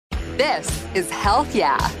This is Health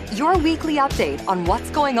Yeah, your weekly update on what's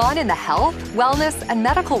going on in the health, wellness, and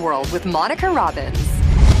medical world with Monica Robbins.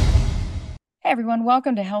 Hey everyone,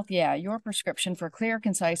 welcome to Health Yeah, your prescription for clear,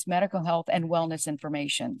 concise medical health and wellness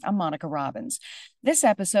information. I'm Monica Robbins. This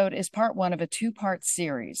episode is part one of a two-part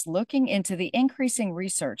series looking into the increasing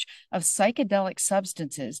research of psychedelic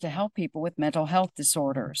substances to help people with mental health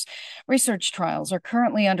disorders. Research trials are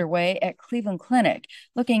currently underway at Cleveland Clinic,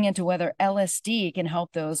 looking into whether LSD can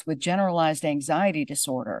help those with generalized anxiety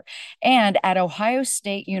disorder, and at Ohio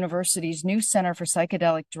State University's new Center for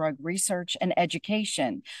Psychedelic Drug Research and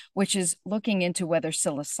Education, which is looking into whether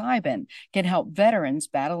psilocybin can help veterans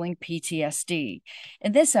battling PTSD.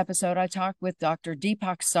 In this episode, I talked with Dr.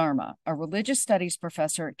 Deepak Sarma, a religious studies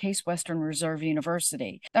professor at Case Western Reserve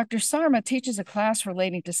University. Dr. Sarma teaches a class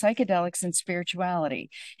relating to psychedelics and spirituality.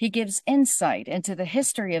 He gives insight into the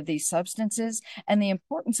history of these substances and the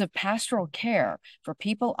importance of pastoral care for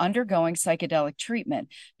people undergoing psychedelic treatment,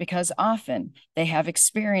 because often they have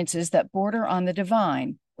experiences that border on the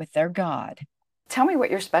divine with their God. Tell me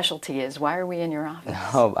what your specialty is. Why are we in your office?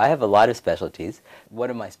 Oh, I have a lot of specialties. One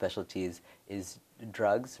of my specialties is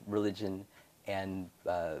drugs, religion, and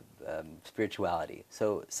spirituality.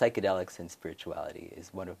 So psychedelics and spirituality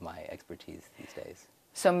is one of my expertise these days.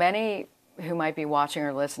 So many who might be watching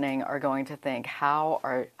or listening are going to think, how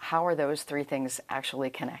are those three things actually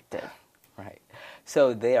connected? Right.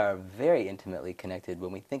 So they are very intimately connected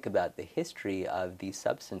when we think about the history of these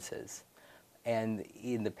substances. And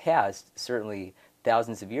in the past, certainly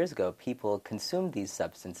thousands of years ago, people consumed these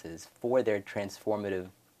substances for their transformative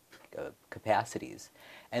capacities.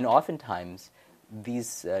 And oftentimes,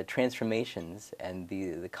 these transformations and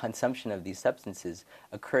the consumption of these substances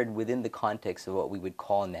occurred within the context of what we would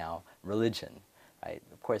call now religion. Right?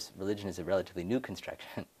 Of course, religion is a relatively new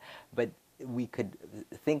construction, but we could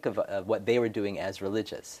think of what they were doing as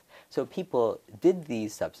religious. So people did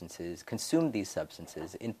these substances, consumed these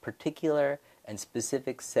substances in particular and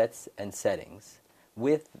specific sets and settings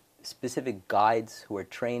with specific guides who are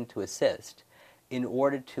trained to assist in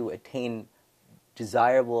order to attain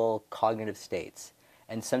desirable cognitive states.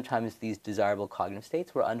 And sometimes these desirable cognitive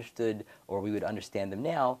states were understood, or we would understand them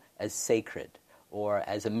now, as sacred, or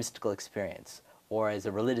as a mystical experience, or as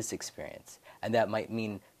a religious experience. And that might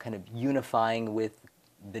mean kind of unifying with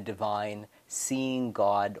the divine, seeing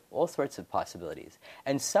God, all sorts of possibilities.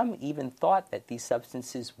 And some even thought that these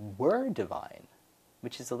substances were divine,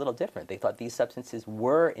 which is a little different. They thought these substances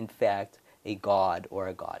were, in fact, a god or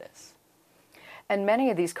a goddess. And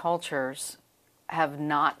many of these cultures have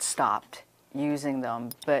not stopped using them,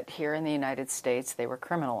 but here in the United States, they were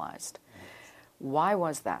criminalized. Why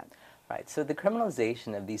was that? Right. So the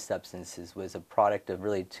criminalization of these substances was a product of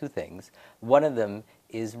really two things. One of them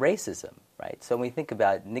is racism, right? So when we think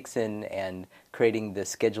about Nixon and creating the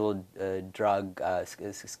Scheduled 1 drug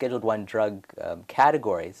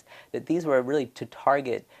categories, that these were really to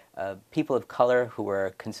target people of color who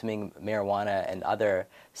were consuming marijuana and other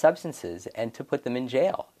substances and to put them in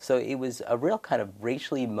jail. So it was a real kind of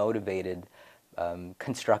racially motivated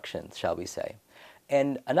construction, shall we say.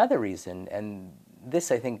 And another reason, and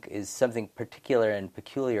this I think is something particular and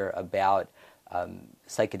peculiar about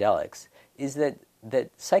psychedelics, is that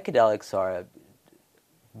psychedelics are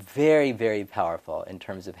very, very powerful in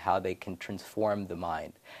terms of how they can transform the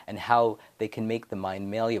mind and how they can make the mind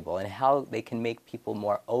malleable and how they can make people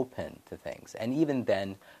more open to things and even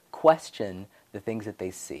then question the things that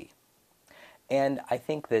they see. And I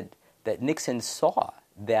think that Nixon saw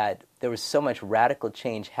that there was so much radical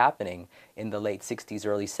change happening in the late 60s,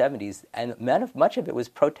 early 70s, and much of it was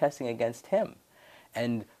protesting against him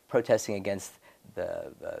and protesting against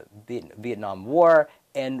the Vietnam War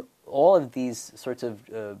and all of these sorts of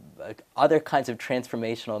other kinds of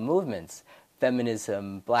transformational movements,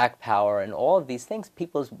 feminism, black power, and all of these things.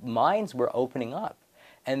 People's minds were opening up.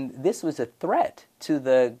 And this was a threat to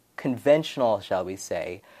the conventional, shall we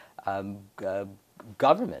say,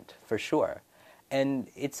 government, for sure. And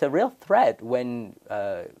it's a real threat when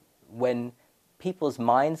people's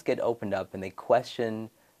minds get opened up and they question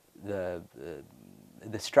the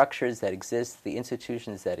structures that exist, the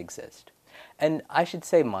institutions that exist. And I should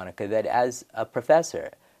say, Monica, that as a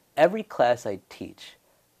professor, every class I teach,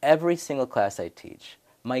 every single class I teach,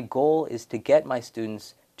 my goal is to get my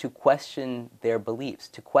students to question their beliefs,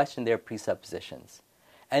 to question their presuppositions.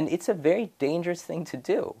 And it's a very dangerous thing to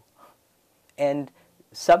do. And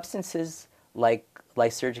substances like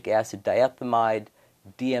lysergic acid diethylamide,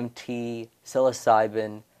 DMT,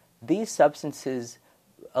 psilocybin, these substances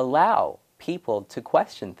allow people to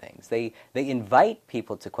question things. They invite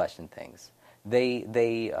people to question things.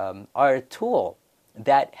 They are a tool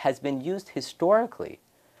that has been used historically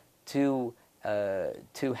to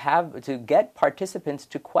get participants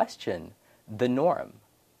to question the norm.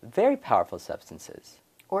 Very powerful substances.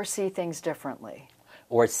 Or see things differently.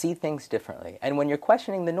 Or see things differently. And when you're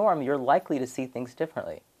questioning the norm, you're likely to see things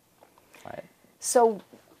differently. Right? So,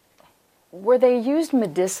 were they used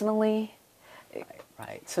medicinally?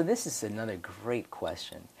 Right. So this is another great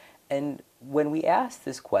question. And when we ask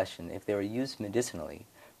this question, if they were used medicinally,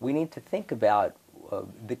 we need to think about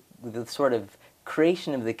the sort of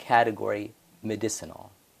creation of the category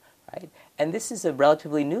medicinal. Right? And this is a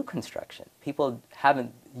relatively new construction. People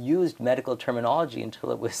haven't used medical terminology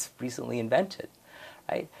until it was recently invented.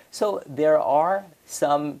 Right? So there are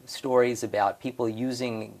some stories about people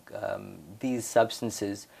using these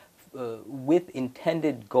substances with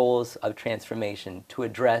intended goals of transformation to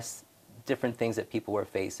address different things that people were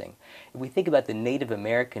facing. If we think about the Native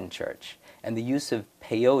American church and the use of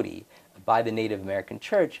peyote by the Native American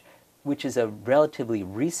church, which is a relatively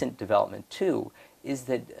recent development too, is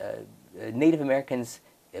that Native Americans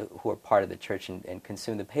who are part of the church and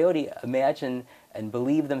consume the peyote imagine and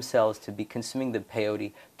believe themselves to be consuming the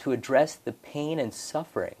peyote to address the pain and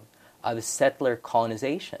suffering of settler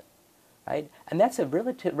colonization. Right? And that's a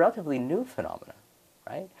relatively new phenomenon.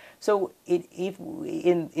 Right? So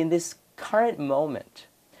in this current moment,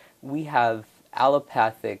 we have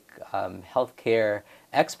allopathic healthcare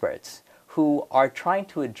experts who are trying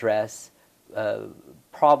to address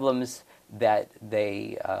problems that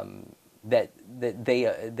they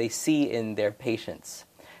see in their patients,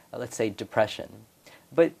 let's say depression.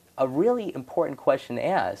 But a really important question to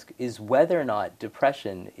ask is whether or not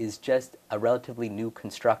depression is just a relatively new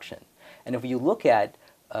construction. And if you look at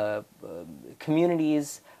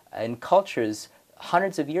communities and cultures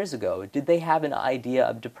hundreds of years ago, did they have an idea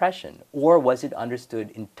of depression, or was it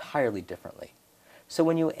understood entirely differently? So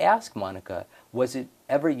when you ask Monica, was it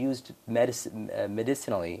ever used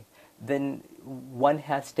medicinally, then one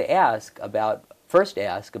has to first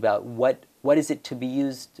ask about what is it to be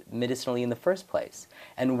used medicinally in the first place?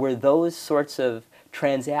 And were those sorts of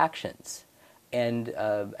transactions and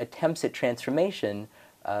attempts at transformation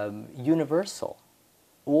universal?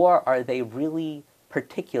 Or are they really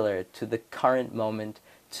particular to the current moment,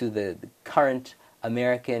 to the current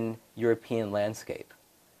American, European landscape?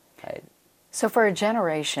 Right? So for a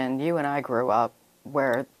generation, you and I grew up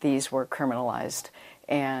where these were criminalized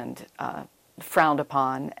and frowned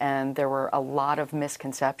upon, and there were a lot of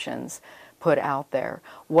misconceptions put out there.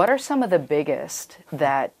 What are some of the biggest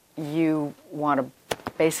that you want to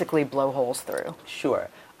basically blow holes through? Sure.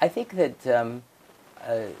 I think that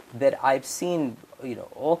that I've seen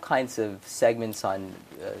all kinds of segments on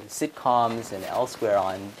sitcoms and elsewhere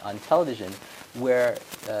on television where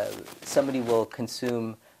somebody will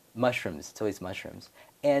consume mushrooms. It's always mushrooms.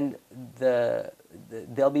 And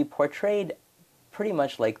they'll be portrayed pretty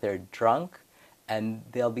much like they're drunk, and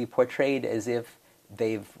they'll be portrayed as if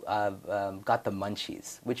they've got the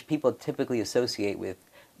munchies, which people typically associate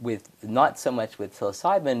with not so much with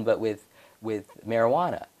psilocybin, but with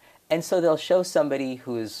marijuana. And so they'll show somebody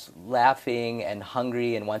who's laughing and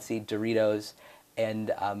hungry and wants to eat Doritos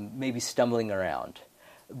and maybe stumbling around.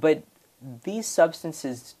 But these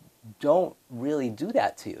substances don't really do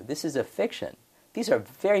that to you. This is a fiction. These are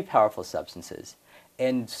very powerful substances.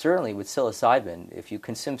 And certainly with psilocybin, if you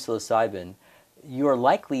consume psilocybin, you're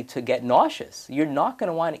likely to get nauseous. You're not going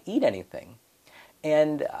to want to eat anything.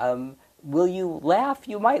 And will you laugh?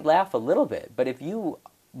 You might laugh a little bit. But if you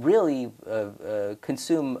really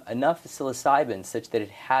consume enough psilocybin such that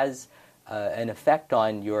it has an effect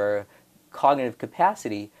on your cognitive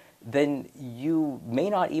capacity, then you may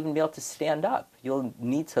not even be able to stand up. You'll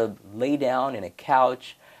need to lay down in a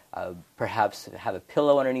couch, perhaps have a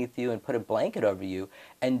pillow underneath you and put a blanket over you,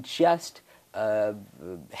 and just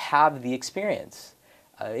have the experience.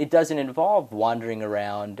 It doesn't involve wandering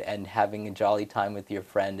around and having a jolly time with your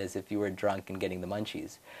friend as if you were drunk and getting the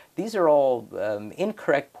munchies. These are all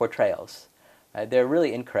incorrect portrayals. They're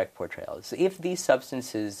really incorrect portrayals. If these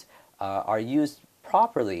substances are used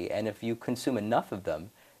properly, and if you consume enough of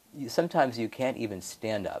them, sometimes you can't even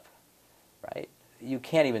stand up, right? You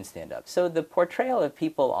can't even stand up. So the portrayal of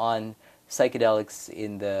people on psychedelics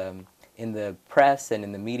in the press and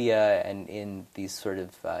in the media and in these sort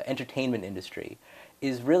of entertainment industry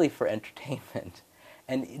is really for entertainment,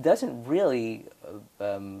 and it doesn't really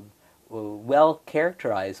well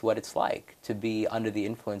characterize what it's like to be under the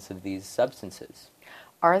influence of these substances.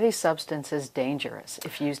 Are these substances dangerous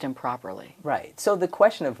if used improperly? Right. So the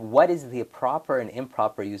question of what is the proper and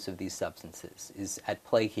improper use of these substances is at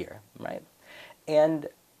play here, right? And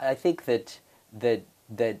I think that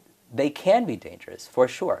they can be dangerous, for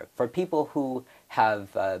sure, for people who have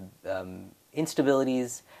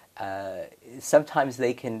instabilities sometimes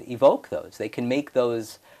they can evoke those. They can make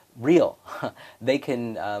those real. They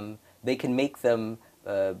can make them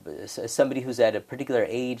somebody who's at a particular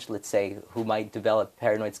age, let's say, who might develop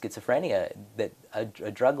paranoid schizophrenia. That a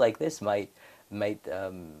drug like this might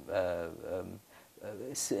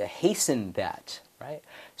hasten that, right?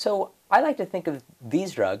 So I like to think of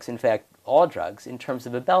these drugs, in fact, all drugs, in terms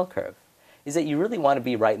of a bell curve. Is that you really want to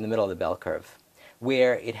be right in the middle of the bell curve,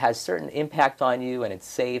 where it has certain impact on you and it's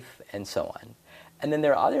safe and so on. And then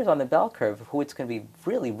there are others on the bell curve who it's going to be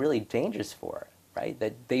really, really dangerous for, right?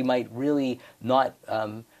 That they might really not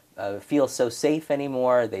feel so safe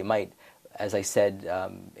anymore. They might, as I said,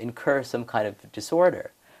 incur some kind of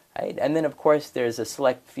disorder, right? And then, of course, there's a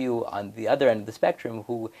select few on the other end of the spectrum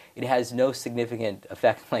who it has no significant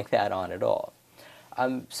effect like that on at all.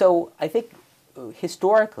 So I think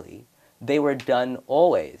historically, they were done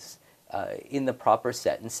always in the proper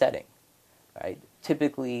set and setting, right?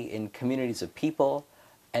 Typically in communities of people,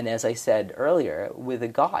 and as I said earlier, with a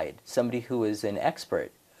guide, somebody who is an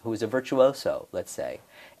expert, who is a virtuoso, let's say,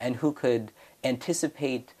 and who could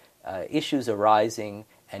anticipate issues arising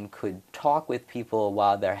and could talk with people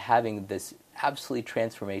while they're having this absolutely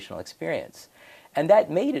transformational experience. And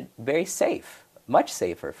that made it very safe, much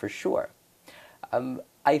safer for sure.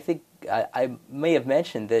 I think I may have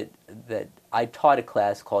mentioned that I taught a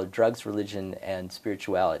class called Drugs, Religion, and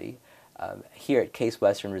Spirituality here at Case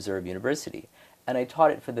Western Reserve University. And I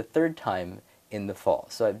taught it for the third time in the fall.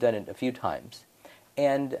 So I've done it a few times.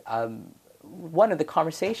 And one of the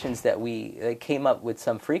conversations that came up with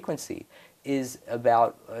some frequency is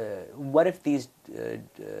about what if these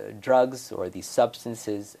drugs or these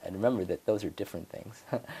substances, and remember that those are different things,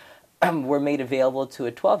 were made available to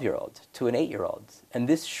a 12-year-old, to an 8-year-old. And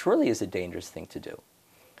this surely is a dangerous thing to do.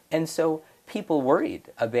 And so people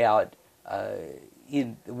worried about,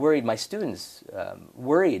 my students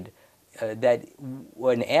worried that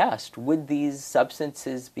when asked, would these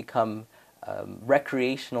substances become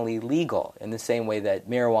recreationally legal in the same way that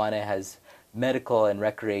marijuana has medical and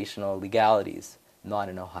recreational legalities, not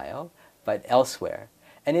in Ohio, but elsewhere?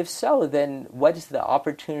 And if so, then what is the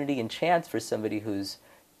opportunity and chance for somebody who's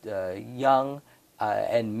young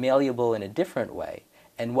and malleable in a different way?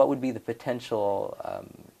 And what would be the potential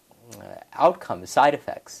outcome, side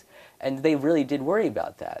effects? And they really did worry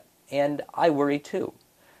about that. And I worry too.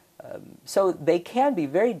 So they can be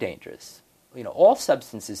very dangerous. All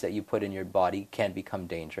substances that you put in your body can become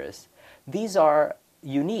dangerous. These are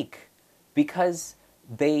unique because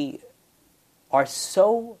they are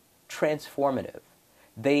so transformative.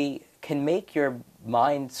 They can make your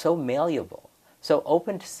mind so malleable, so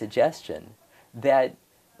open to suggestion that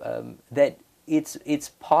it's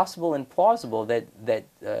possible and plausible that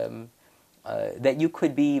you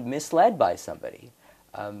could be misled by somebody.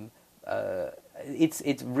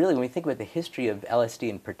 It's really, when we think about the history of LSD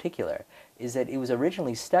in particular, is that it was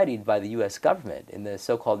originally studied by the U.S. government in the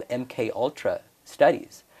so-called MK Ultra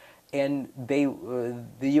studies, and the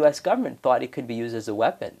U.S. government thought it could be used as a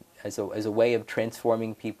weapon, as a way of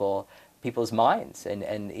transforming people's minds,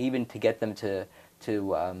 and even to get them to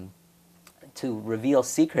reveal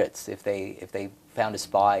secrets if they found a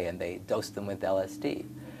spy and they dosed them with LSD.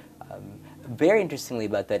 Very interestingly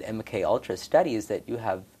about that MK Ultra study is that you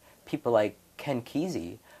have people like Ken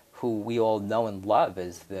Kesey, who we all know and love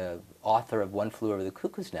as the author of One Flew Over the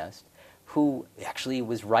Cuckoo's Nest, who actually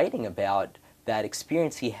was writing about that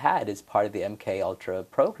experience he had as part of the MK Ultra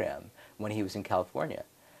program when he was in California.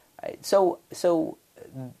 Right? So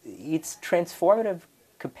its transformative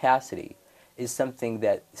capacity is something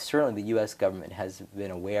that certainly the U.S. government has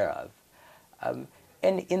been aware of.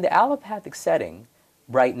 And in the allopathic setting,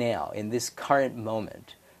 right now, in this current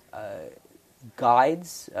moment,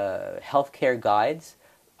 guides, healthcare guides,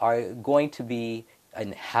 are going to be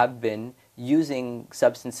and have been using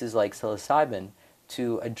substances like psilocybin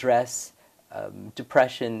to address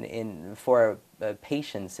depression for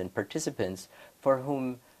patients and participants for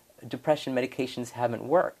whom depression medications haven't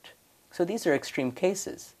worked. So these are extreme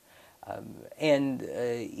cases. And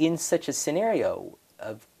in such a scenario,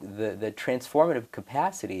 the transformative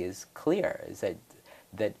capacity is clear, is that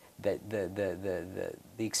the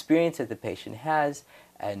experience that the patient has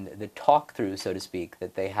and the talk-through, so to speak,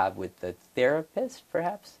 that they have with the therapist,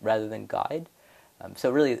 perhaps, rather than guide.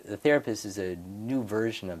 So really, the therapist is a new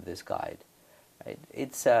version of this guide. Right?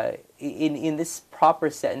 It's in this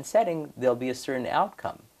proper set and setting, there'll be a certain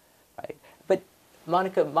outcome. Right? But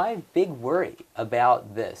Monica, my big worry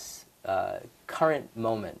about this current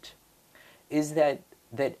moment is that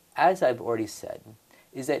as I've already said,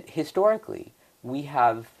 is that historically we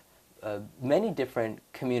have many different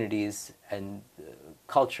communities and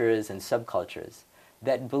cultures and subcultures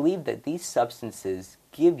that believe that these substances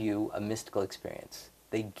give you a mystical experience.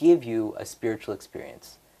 They give you a spiritual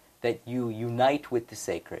experience, that you unite with the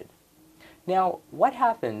sacred. Now, what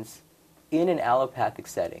happens in an allopathic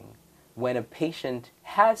setting when a patient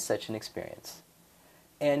has such an experience?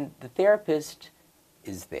 And the therapist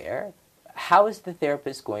is there. How is the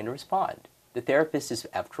therapist going to respond? The therapist is,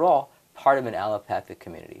 after all, part of an allopathic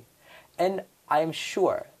community. And I'm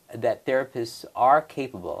sure that therapists are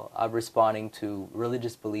capable of responding to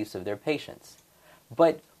religious beliefs of their patients.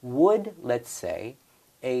 But would, let's say,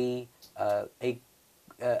 a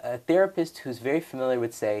therapist who's very familiar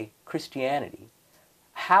with, say, Christianity,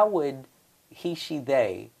 how would he, she,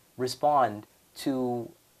 they respond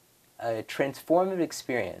to a transformative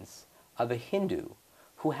experience of a Hindu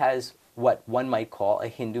who has what one might call a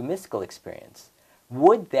Hindu mystical experience?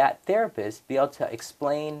 Would that therapist be able to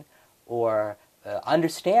explain or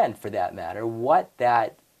understand, for that matter, what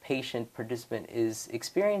that patient participant is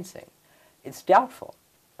experiencing? It's doubtful,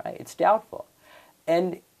 right? It's doubtful.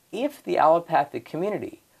 And if the allopathic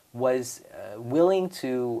community was willing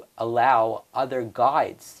to allow other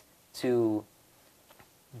guides to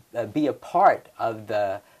be a part of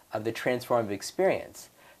the transformative experience,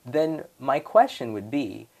 then my question would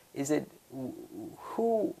be: is it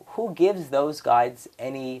who gives those guides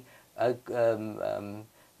any well,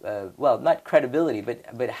 not credibility,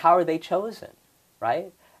 but how are they chosen,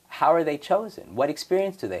 right? How are they chosen? What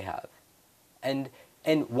experience do they have? And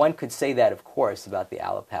one could say that, of course, about the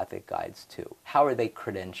allopathic guides too. How are they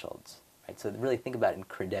credentialed? Right? So really think about it in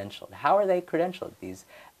credentialed. How are they credentialed, these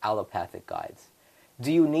allopathic guides?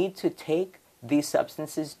 Do you need to take these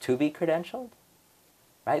substances to be credentialed?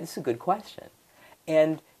 Right? This is a good question.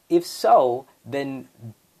 And if so, then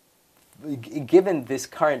given this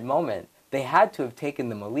current moment, they had to have taken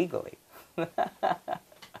them illegally.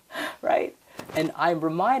 Right? And I'm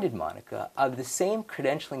reminded, Monica, of the same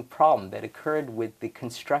credentialing problem that occurred with the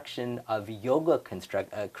construction of yoga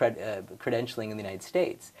credentialing in the United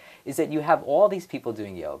States, is that you have all these people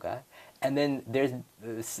doing yoga, and then there's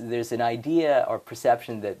an idea or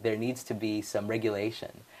perception that there needs to be some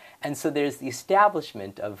regulation. And so there's the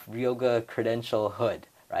establishment of yoga credentialhood,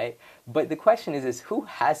 right? But the question is who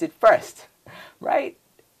has it first, right?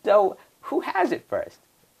 So who has it first?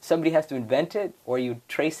 Somebody has to invent it, or you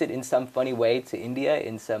trace it in some funny way to India,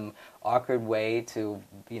 in some awkward way to,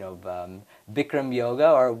 Bikram yoga,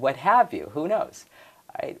 or what have you. Who knows?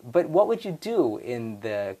 Right? But what would you do in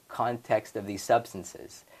the context of these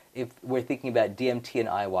substances? If we're thinking about DMT and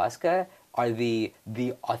ayahuasca, are the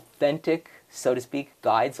authentic, so to speak,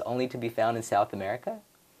 guides only to be found in South America?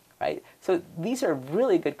 Right? So these are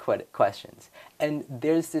really good questions. And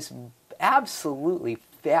there's this absolutely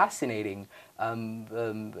fascinating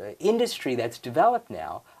industry that's developed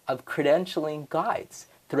now of credentialing guides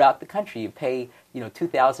throughout the country. You pay,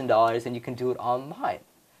 $2,000 and you can do it online,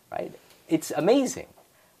 right? It's amazing,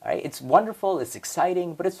 right? It's wonderful, it's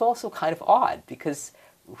exciting, but it's also kind of odd, because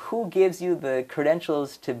who gives you the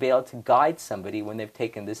credentials to be able to guide somebody when they've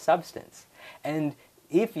taken this substance? And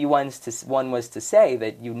if one was to say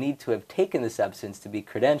that you need to have taken the substance to be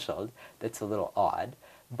credentialed, that's a little odd.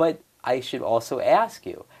 But I should also ask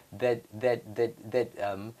you that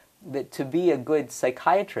to be a good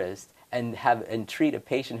psychiatrist and treat a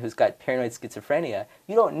patient who's got paranoid schizophrenia,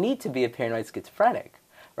 you don't need to be a paranoid schizophrenic,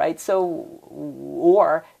 right? So,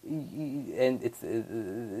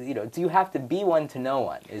 do you have to be one to know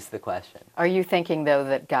one, is the question. Are you thinking, though,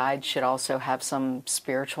 that guides should also have some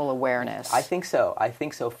spiritual awareness? I think so. I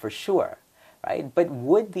think so for sure, right? But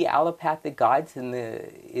would the allopathic guides in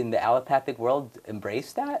the allopathic world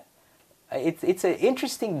embrace that? It's an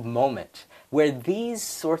interesting moment where these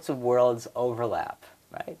sorts of worlds overlap,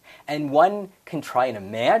 right? And one can try and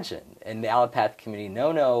imagine in the allopathic community,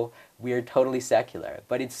 no, we're totally secular.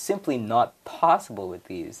 But it's simply not possible with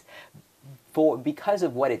these because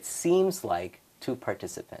of what it seems like to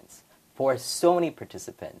participants. For so many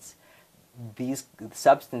participants, these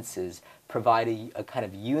substances provide a kind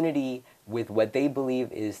of unity with what they believe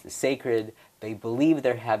is the sacred. They believe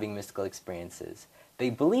they're having mystical experiences. They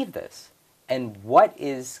believe this. And what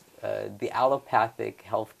is the allopathic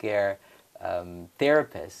healthcare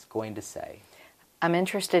therapist going to say? I'm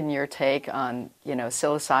interested in your take on,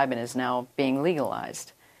 psilocybin is now being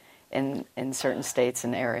legalized in certain states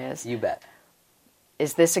and areas. You bet.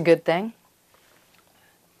 Is this a good thing?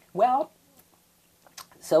 Well,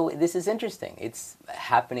 so this is interesting. It's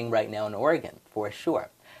happening right now in Oregon, for sure.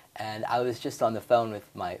 And I was just on the phone with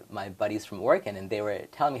my buddies from Oregon, and they were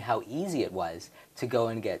telling me how easy it was to go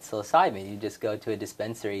and get psilocybin. You just go to a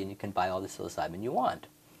dispensary and you can buy all the psilocybin you want.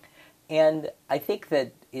 And I think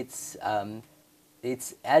that it's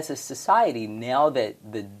it's as a society, now that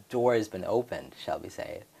the door has been opened, shall we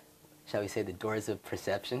say the doors of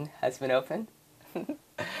perception has been opened?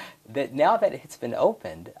 That now that it's been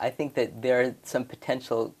opened, I think that there are some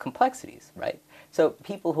potential complexities, right? So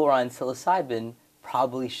people who are on psilocybin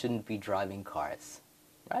probably shouldn't be driving cars,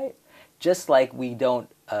 right? Just like we don't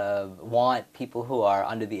want people who are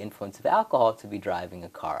under the influence of alcohol to be driving a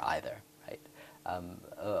car either, right?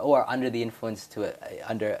 Or under the influence to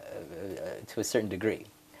a certain degree,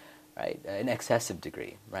 right? An excessive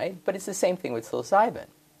degree, right? But it's the same thing with psilocybin,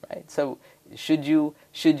 right? So should you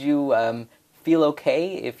feel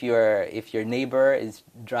okay if your neighbor is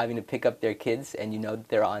driving to pick up their kids and you know that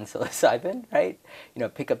they're on psilocybin, right?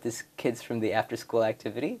 Pick up these kids from the after-school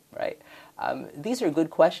activity, right? These are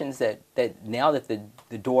good questions that now that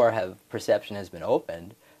the door of perception has been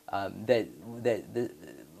opened,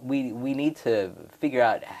 we need to figure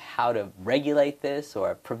out how to regulate this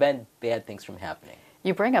or prevent bad things from happening.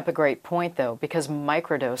 You bring up a great point, though, because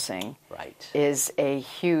microdosing is a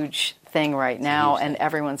huge thing right now, and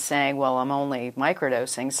everyone's saying, well, I'm only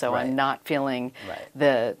microdosing, so I'm not feeling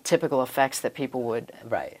the typical effects that people would.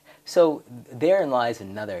 Right. So therein lies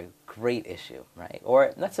another great issue, right?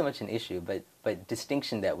 Or not so much an issue, but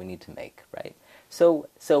distinction that we need to make, right? So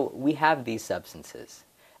we have these substances,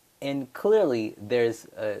 and clearly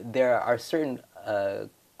there are certain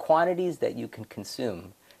quantities that you can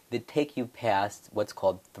consume that take you past what's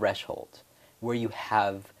called threshold, where you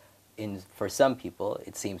have, for some people,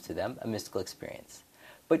 it seems to them, a mystical experience.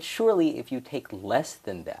 But surely if you take less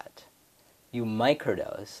than that, you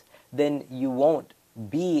microdose, then you won't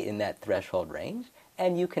be in that threshold range,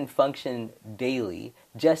 and you can function daily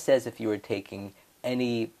just as if you were taking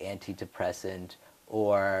any antidepressant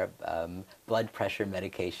or blood pressure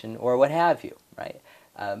medication or what have you, right?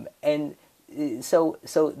 So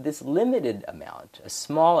this limited amount, a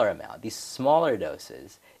smaller amount, these smaller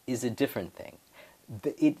doses, is a different thing.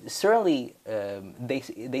 It certainly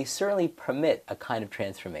they certainly permit a kind of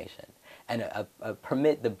transformation and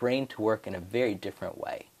permit the brain to work in a very different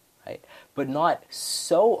way, right? But not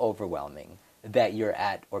so overwhelming that you're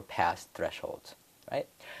at or past thresholds, right?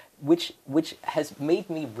 Which has made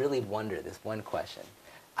me really wonder this one question.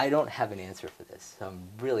 I don't have an answer for this, so I'm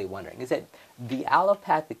really wondering, is that the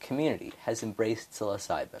allopathic community has embraced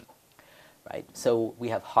psilocybin, right? So we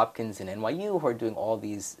have Hopkins and NYU who are doing all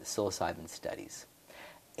these psilocybin studies.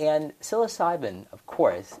 And psilocybin, of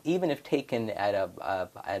course, even if taken in a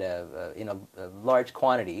large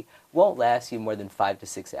quantity, won't last you more than 5 to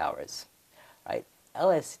 6 hours, right?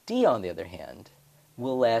 LSD, on the other hand,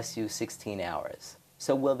 will last you 16 hours.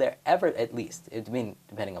 So will there ever, at least,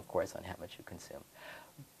 depending, of course, on how much you consume,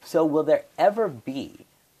 so will there ever be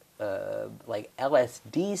like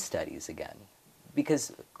LSD studies again?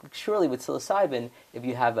 Because surely with psilocybin, if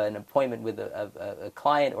you have an appointment with a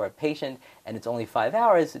client or a patient and it's only 5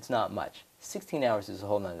 hours, it's not much. 16 hours is a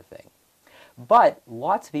whole other thing. But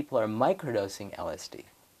lots of people are microdosing LSD.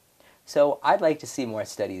 So I'd like to see more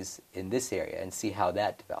studies in this area and see how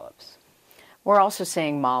that develops. We're also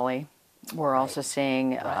seeing Molly. We're also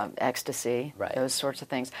seeing ecstasy, those sorts of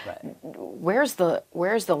things. Right. Where's the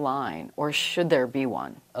line, or should there be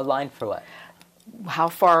one? A line for what? How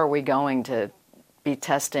far are we going to be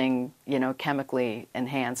testing, chemically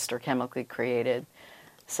enhanced or chemically created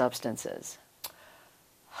substances?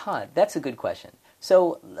 That's a good question.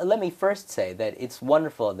 So let me first say that it's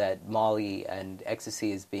wonderful that Molly and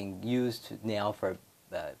ecstasy is being used now for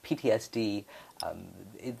PTSD.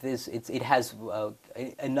 It has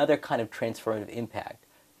another kind of transformative impact,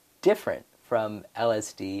 different from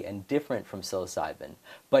LSD and different from psilocybin,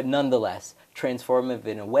 but nonetheless transformative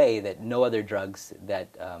in a way that no other drugs that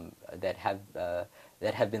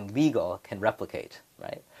have been legal can replicate.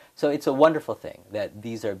 Right. So it's a wonderful thing that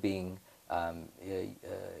these are being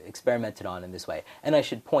experimented on in this way. And I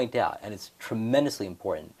should point out, and it's tremendously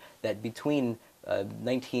important, that between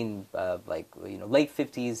late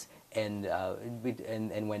 50s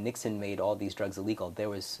and when Nixon made all these drugs illegal, there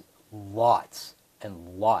was lots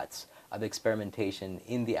and lots of experimentation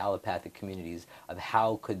in the allopathic communities of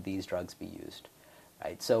how could these drugs be used,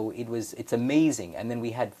 right? So it's amazing. And then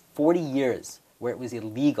we had 40 years where it was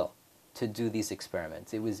illegal to do these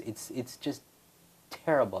experiments. It's just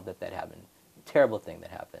terrible that happened. Terrible thing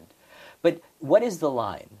that happened. But what is the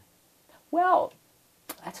line? Well,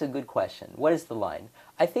 that's a good question. What is the line?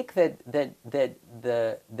 I think that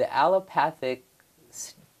the allopathic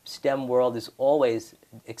STEM world is always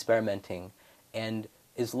experimenting, and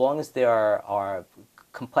as long as there are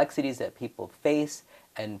complexities that people face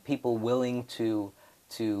and people willing to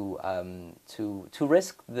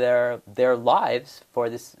risk their lives for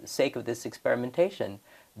the sake of this experimentation,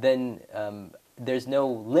 then there's no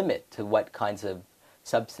limit to what kinds of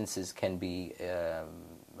substances can be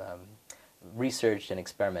researched and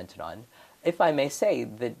experimented on. If I may say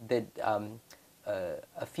that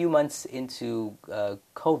a few months into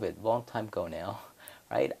COVID, long time ago now,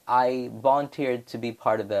 right, I volunteered to be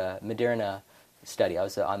part of the Moderna study. I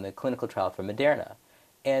was on the clinical trial for Moderna,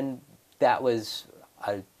 and that was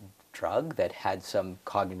a drug that had some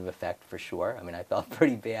cognitive effect for sure. I mean, I felt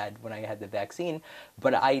pretty bad when I had the vaccine,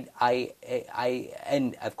 but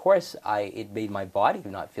and of course, it made my body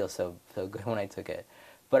not feel so good when I took it.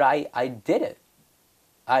 But I did it.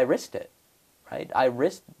 I risked it, right? I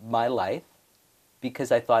risked my life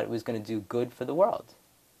because I thought it was going to do good for the world,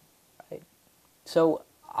 right? So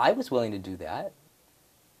I was willing to do that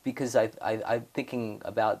because I'm thinking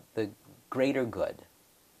about the greater good,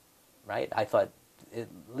 right? I thought at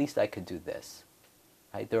least I could do this,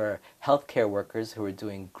 right? There are healthcare workers who are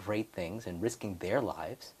doing great things and risking their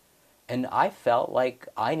lives, and I felt like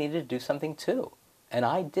I needed to do something too, and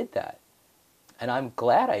I did that, and I'm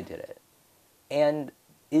glad I did it. And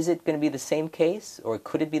is it going to be the same case, or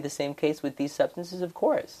could it be the same case with these substances? Of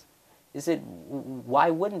course. Why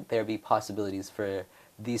wouldn't there be possibilities for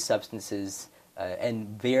these substances and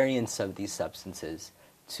variants of these substances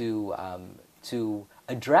to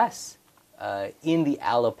address in the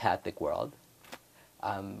allopathic world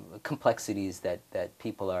complexities that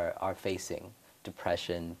people are facing?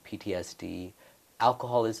 Depression, PTSD,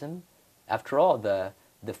 alcoholism. After all, the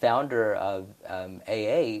founder of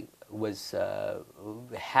AA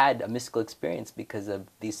had a mystical experience because of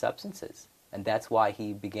these substances, and that's why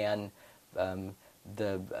he began the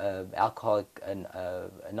Alcoholic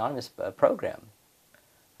Anonymous program.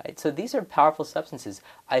 Right? So these are powerful substances.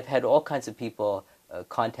 I've had all kinds of people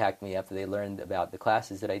contact me after they learned about the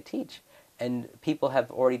classes that I teach, and people have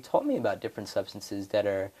already told me about different substances that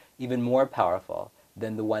are even more powerful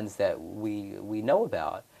than the ones that we know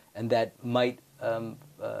about, and that might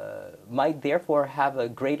therefore have a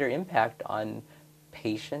greater impact on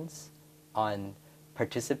patients, on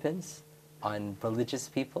participants, on religious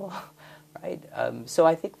people, right? So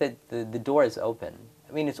I think that the door is open.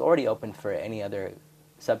 I mean, it's already open for any other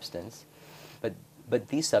substance, but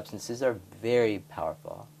these substances are very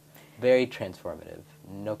powerful, very transformative,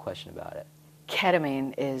 no question about it.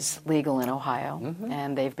 Ketamine is legal in Ohio, Mm-hmm.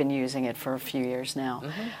 and they've been using it for a few years now.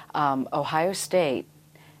 Mm-hmm. Ohio State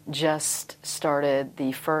just started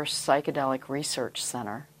the first psychedelic research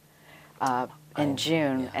center in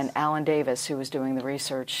June, yes. and Alan Davis, who was doing the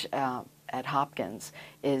research at Hopkins,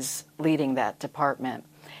 is leading that department.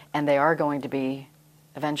 And they are going to be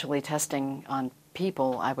eventually testing on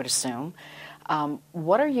people, I would assume.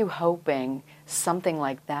 What are you hoping something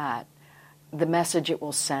like that, the message it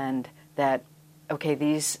will send that, okay,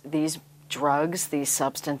 these drugs, these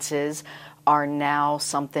substances are now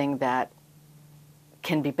something that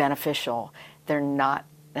can be beneficial. They're not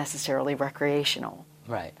necessarily recreational.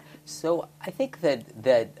 Right. So I think that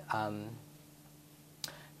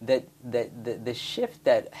the shift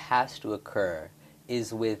that has to occur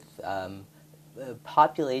is with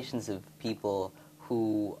populations of people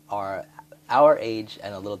who are our age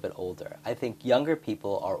and a little bit older. I think younger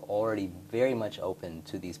people are already very much open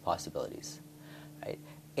to these possibilities, right?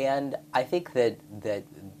 And I think that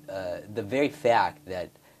the very fact that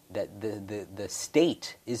the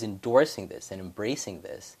state is endorsing this and embracing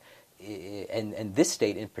this, and this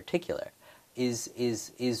state in particular,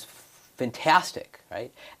 is fantastic,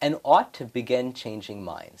 right? And ought to begin changing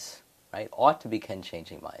minds, right? Ought to begin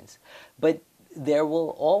changing minds. But there will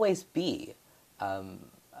always be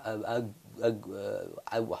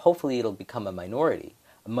hopefully it'll become a minority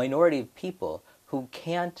of people who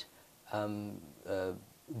can't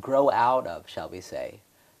grow out of, shall we say,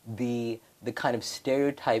 the kind of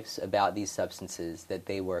stereotypes about these substances that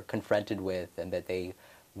they were confronted with and that they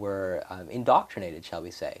were indoctrinated, shall we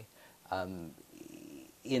say,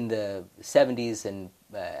 in the 70s and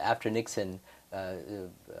after Nixon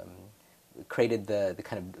created the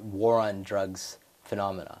kind of war on drugs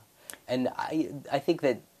phenomena. And I think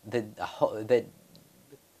that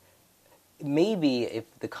maybe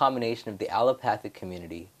if the combination of the allopathic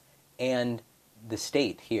community and the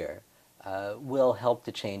state here will help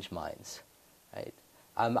to change minds, right?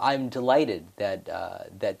 I'm delighted that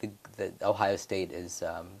Ohio State has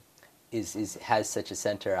such a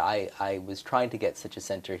center. I was trying to get such a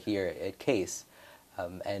center here at Case,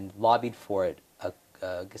 and lobbied for it, I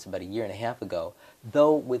guess about a year and a half ago,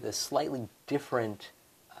 though with a slightly different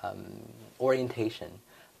orientation.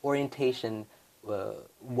 Orientation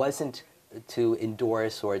wasn't to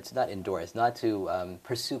endorse, or not to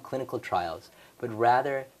pursue clinical trials, but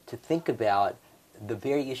rather to think about the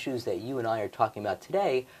very issues that you and I are talking about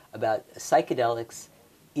today, about psychedelics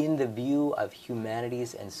in the view of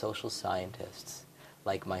humanities and social scientists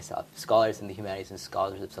like myself, scholars in the humanities and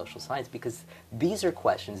scholars of social science, because these are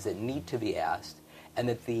questions that need to be asked, and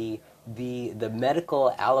that the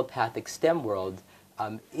medical allopathic STEM world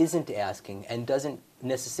isn't asking and doesn't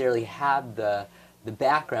necessarily have the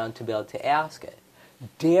background to be able to ask it.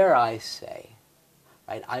 Dare I say,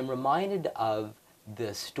 right? I'm reminded of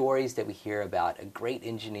the stories that we hear about a great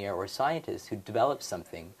engineer or scientist who develops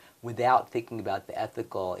something without thinking about the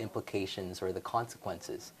ethical implications or the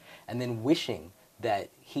consequences, and then wishing that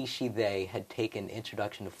he, she, they had taken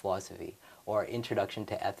Introduction to Philosophy or Introduction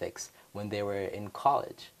to Ethics when they were in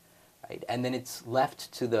college. Right? And then it's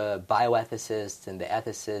left to the bioethicists and the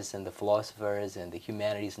ethicists and the philosophers and the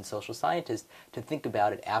humanities and social scientists to think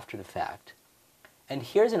about it after the fact. And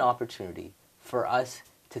here's an opportunity for us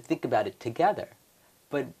to think about it together.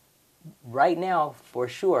 But right now, for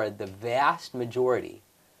sure, the vast majority,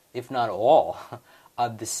 if not all,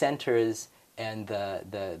 of the centers and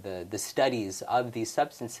the studies of these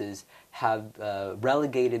substances have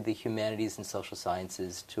relegated the humanities and social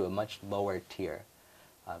sciences to a much lower tier.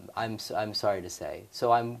 I'm sorry to say.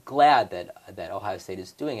 So I'm glad that Ohio State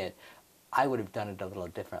is doing it. I would have done it a little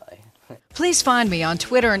differently. Please find me on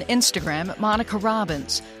Twitter and Instagram at Monica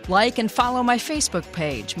Robbins. Like and follow my Facebook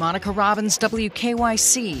page, Monica Robbins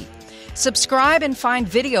WKYC. Subscribe and find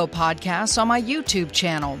video podcasts on my YouTube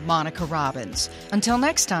channel, Monica Robbins. Until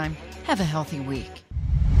next time, have a healthy week.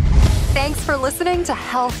 Thanks for listening to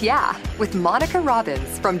Health Yeah with Monica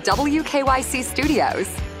Robbins from WKYC Studios.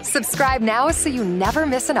 Subscribe now so you never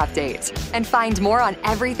miss an update. And find more on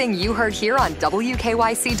everything you heard here on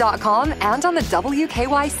WKYC.com and on the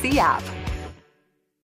WKYC app.